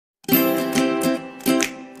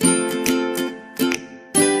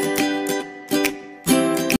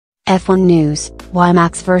F1 News: Why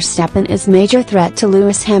Max Verstappen is major threat to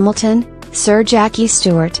Lewis Hamilton, Sir Jackie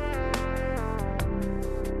Stewart.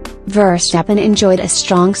 Verstappen enjoyed a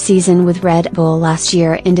strong season with Red Bull last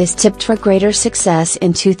year and is tipped for greater success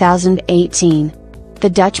in 2018. The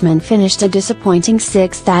Dutchman finished a disappointing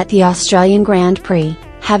sixth at the Australian Grand Prix,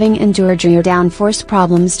 having endured rear downforce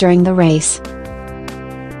problems during the race.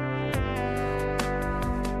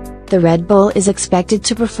 The Red Bull is expected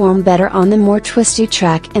to perform better on the more twisty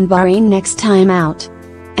track in Bahrain next time out.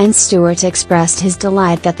 And Stewart expressed his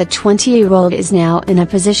delight that the 20-year-old is now in a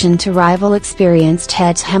position to rival experienced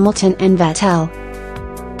heads Hamilton and Vettel.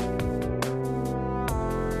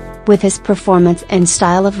 With his performance and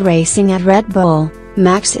style of racing at Red Bull,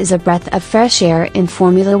 Max is a breath of fresh air in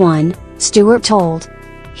Formula One, Stewart told.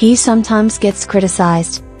 He sometimes gets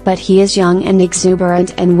criticized, but he is young and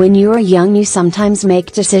exuberant, and when you are young you sometimes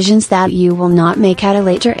make decisions that you will not make at a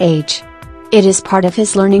later age. It is part of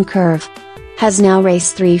his learning curve. Has now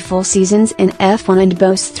raced 3 full seasons in F1 and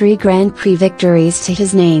boasts 3 Grand Prix victories to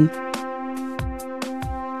his name.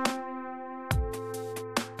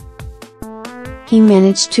 He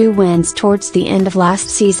managed 2 wins towards the end of last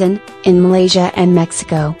season, in Malaysia and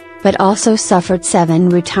Mexico, but also suffered 7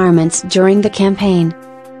 retirements during the campaign.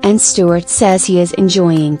 And Stewart says he is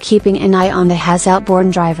enjoying keeping an eye on the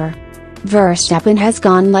Has-outborn driver. Verstappen has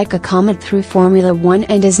gone like a comet through Formula One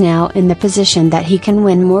and is now in the position that he can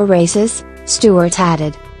win more races, Stewart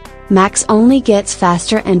added. Max only gets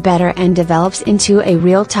faster and better and develops into a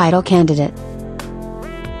real title candidate.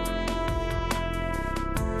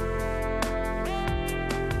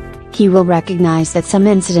 He will recognize that some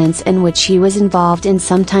incidents in which he was involved in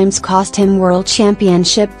sometimes cost him world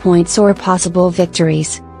championship points or possible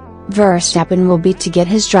victories. Verstappen will be to get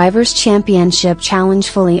his Drivers' Championship challenge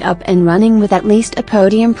fully up and running with at least a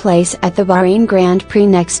podium place at the Bahrain Grand Prix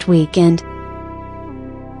next weekend.